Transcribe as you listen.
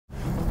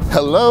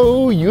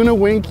Hello,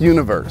 Uniwink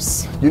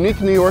Universe. Unique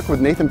New York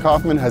with Nathan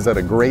Kaufman has had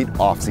a great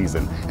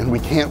off-season, and we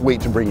can't wait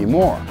to bring you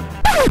more.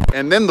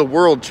 And then the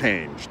world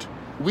changed.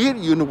 We at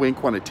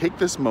Uniwink want to take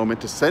this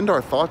moment to send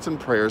our thoughts and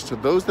prayers to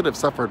those that have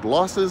suffered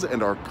losses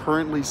and are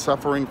currently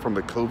suffering from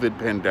the COVID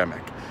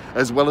pandemic,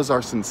 as well as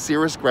our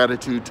sincerest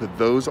gratitude to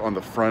those on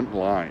the front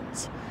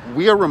lines.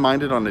 We are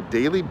reminded on a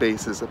daily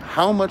basis of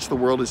how much the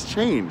world has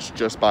changed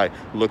just by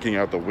looking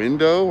out the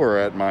window, or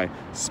at my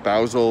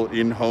spousal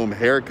in-home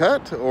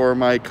haircut, or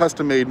my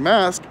custom-made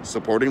mask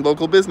supporting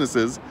local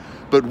businesses.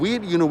 But we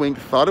at Uniwink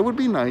thought it would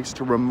be nice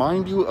to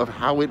remind you of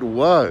how it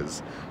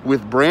was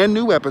with brand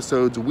new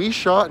episodes we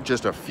shot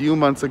just a few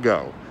months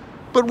ago.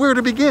 But where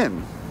to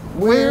begin?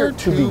 Where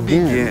to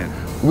begin?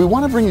 We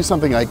want to bring you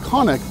something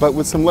iconic, but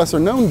with some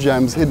lesser-known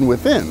gems hidden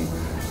within.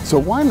 So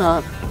why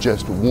not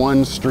just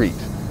one street?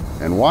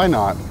 And why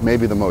not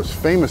maybe the most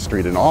famous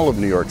street in all of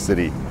New York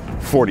City,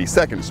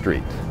 42nd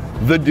Street,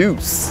 the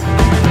Deuce.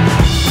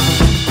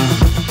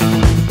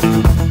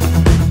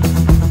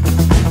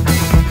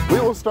 We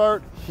will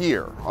start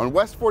here on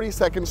West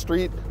 42nd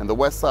Street and the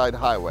West Side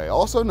Highway,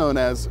 also known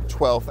as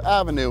 12th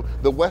Avenue,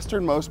 the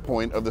westernmost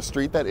point of the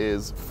street that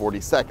is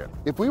 42nd.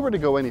 If we were to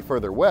go any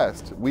further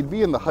west, we'd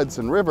be in the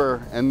Hudson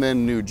River and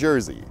then New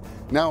Jersey.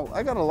 Now,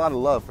 I got a lot of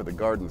love for the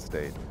Garden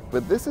State,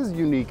 but this is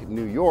unique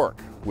New York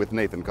with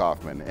Nathan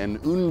Kaufman,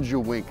 and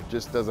Uniwink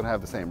just doesn't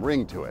have the same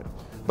ring to it.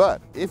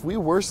 But if we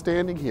were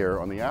standing here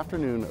on the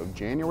afternoon of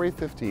January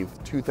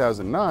 15th,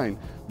 2009,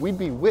 we'd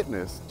be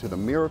witness to the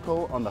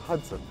miracle on the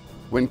Hudson.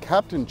 When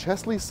Captain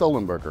Chesley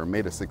Sullenberger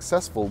made a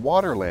successful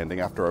water landing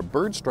after a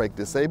bird strike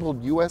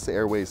disabled U.S.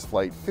 Airways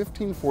Flight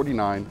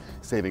 1549,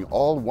 saving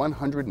all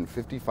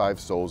 155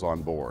 souls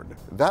on board.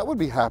 That would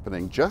be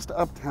happening just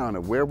uptown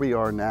of where we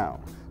are now,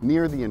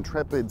 near the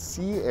intrepid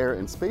Sea, Air,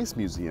 and Space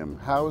Museum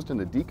housed in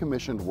a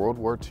decommissioned World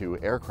War II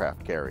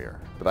aircraft carrier.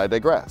 But I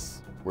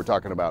digress. We're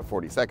talking about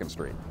 42nd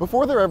Street.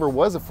 Before there ever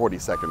was a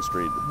 42nd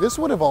Street, this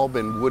would have all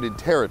been wooded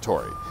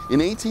territory. In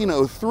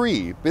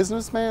 1803,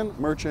 businessman,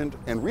 merchant,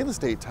 and real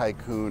estate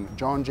tycoon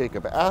John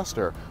Jacob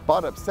Astor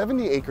bought up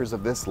 70 acres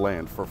of this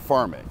land for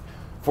farming.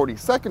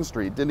 42nd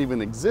Street didn't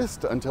even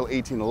exist until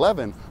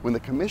 1811, when the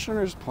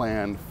commissioner's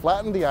plan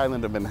flattened the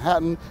island of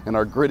Manhattan and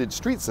our gridded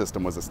street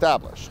system was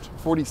established.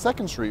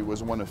 42nd Street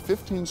was one of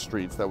 15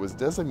 streets that was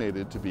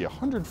designated to be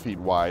 100 feet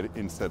wide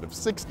instead of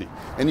 60.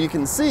 And you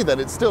can see that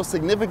it's still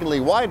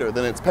significantly wider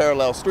than its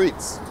parallel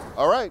streets.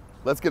 All right,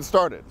 let's get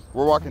started.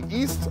 We're walking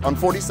east on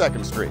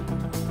 42nd Street.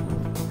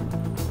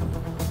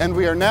 And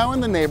we are now in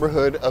the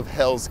neighborhood of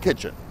Hell's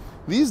Kitchen.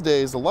 These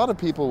days, a lot of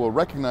people will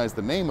recognize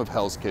the name of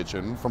Hell's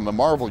Kitchen from the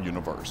Marvel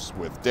Universe,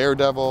 with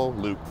Daredevil,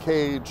 Luke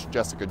Cage,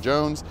 Jessica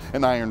Jones,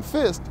 and Iron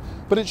Fist,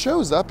 but it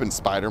shows up in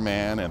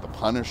Spider-Man and the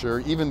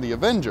Punisher, even the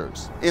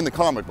Avengers, in the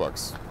comic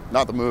books,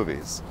 not the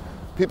movies.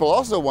 People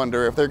also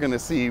wonder if they're going to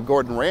see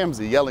Gordon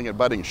Ramsay yelling at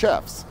budding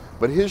chefs,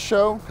 but his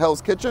show,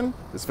 Hell's Kitchen,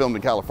 is filmed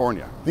in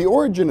California. The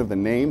origin of the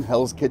name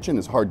Hell's Kitchen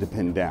is hard to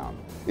pin down.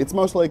 It's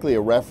most likely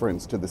a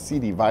reference to the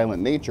seedy,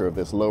 violent nature of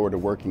this lower to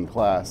working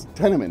class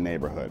tenement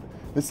neighborhood.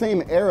 The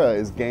same era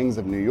as Gangs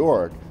of New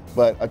York,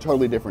 but a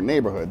totally different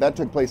neighborhood. That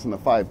took place in the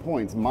 5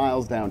 Points,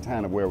 miles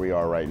downtown of where we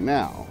are right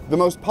now. The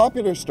most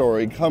popular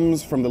story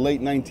comes from the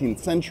late 19th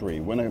century,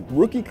 when a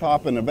rookie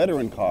cop and a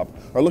veteran cop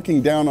are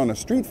looking down on a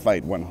street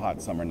fight one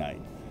hot summer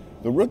night.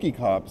 The rookie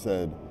cop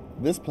said,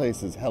 "This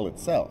place is hell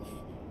itself."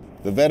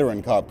 The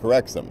veteran cop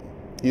corrects him.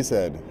 He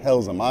said,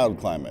 "Hell's a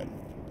mild climate.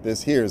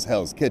 This here's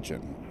Hell's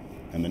Kitchen."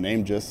 And the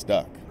name just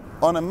stuck.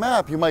 On a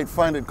map, you might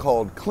find it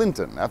called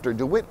Clinton, after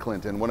DeWitt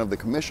Clinton, one of the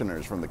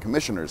commissioners from the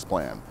Commissioner's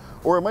Plan.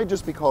 Or it might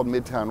just be called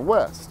Midtown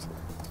West.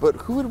 But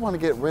who would want to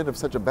get rid of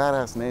such a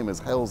badass name as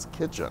Hell's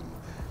Kitchen?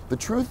 The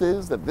truth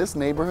is that this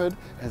neighborhood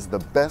has the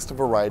best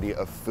variety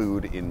of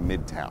food in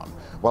Midtown.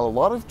 While a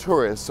lot of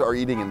tourists are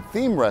eating in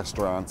theme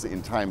restaurants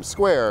in Times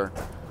Square,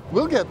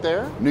 we'll get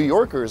there. New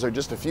Yorkers are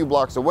just a few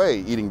blocks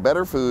away eating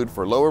better food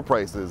for lower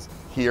prices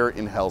here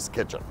in Hell's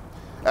Kitchen.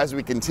 As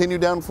we continue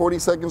down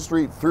 42nd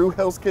Street through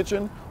Hell's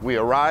Kitchen, we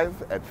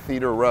arrive at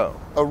Theater Row,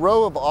 a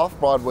row of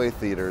off-Broadway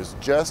theaters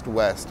just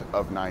west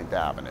of 9th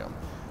Avenue.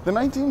 The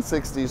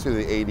 1960s through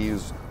the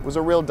 80s was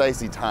a real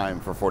dicey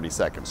time for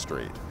 42nd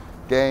Street.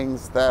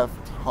 Gangs,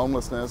 theft,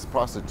 homelessness,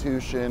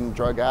 prostitution,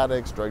 drug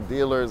addicts, drug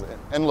dealers,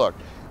 and look,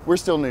 we're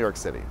still New York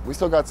City. We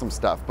still got some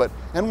stuff, but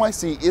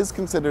NYC is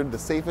considered the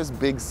safest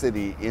big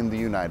city in the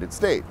United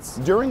States.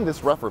 During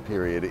this rougher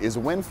period is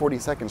when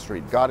 42nd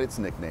Street got its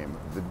nickname,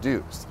 the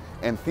Deuce,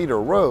 and Theater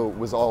Row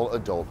was all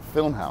adult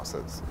film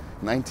houses.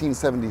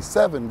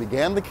 1977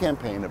 began the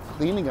campaign of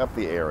cleaning up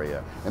the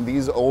area, and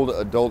these old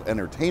adult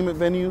entertainment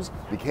venues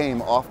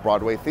became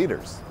off-Broadway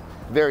theaters.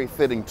 Very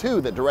fitting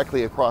too that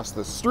directly across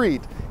the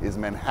street is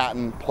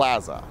Manhattan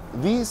Plaza.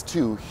 These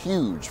two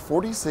huge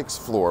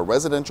 46-floor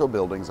residential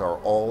buildings are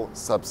all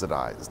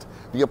subsidized.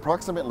 The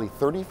approximately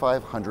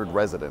 3,500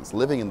 residents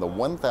living in the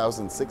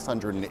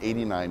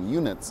 1,689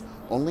 units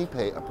only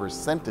pay a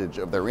percentage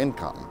of their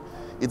income.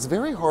 It's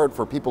very hard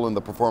for people in the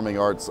performing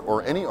arts,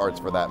 or any arts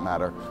for that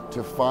matter,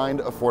 to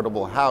find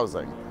affordable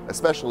housing,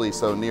 especially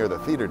so near the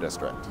theater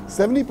district.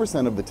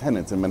 70% of the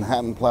tenants in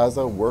Manhattan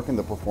Plaza work in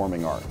the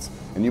performing arts,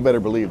 and you better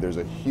believe there's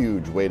a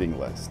huge waiting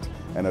list,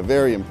 and a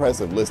very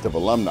impressive list of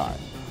alumni.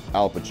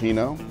 Al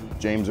Pacino,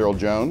 James Earl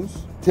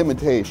Jones,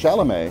 Timothée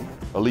Chalamet,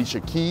 Alicia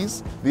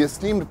Keys. The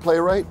esteemed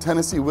playwright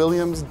Tennessee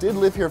Williams did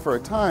live here for a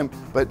time,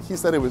 but he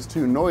said it was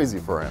too noisy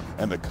for him.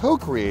 And the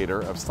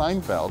co-creator of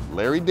Seinfeld,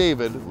 Larry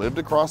David, lived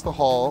across the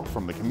hall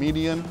from the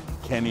comedian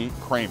Kenny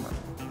Kramer,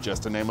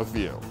 just to name a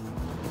few.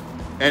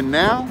 And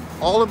now,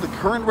 all of the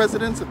current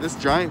residents of this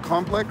giant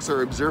complex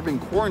are observing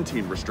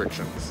quarantine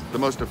restrictions, the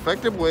most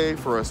effective way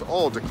for us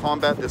all to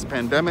combat this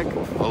pandemic,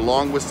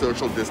 along with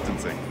social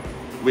distancing.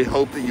 We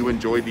hope that you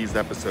enjoy these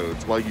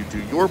episodes while you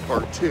do your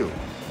part too.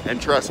 And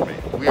trust me,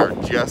 we are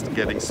just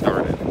getting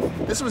started.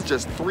 This was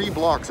just 3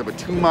 blocks of a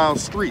 2-mile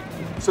street,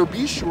 so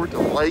be sure to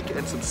like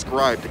and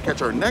subscribe to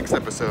catch our next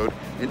episode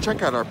and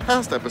check out our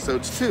past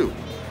episodes too.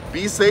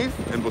 Be safe,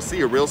 and we'll see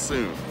you real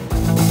soon.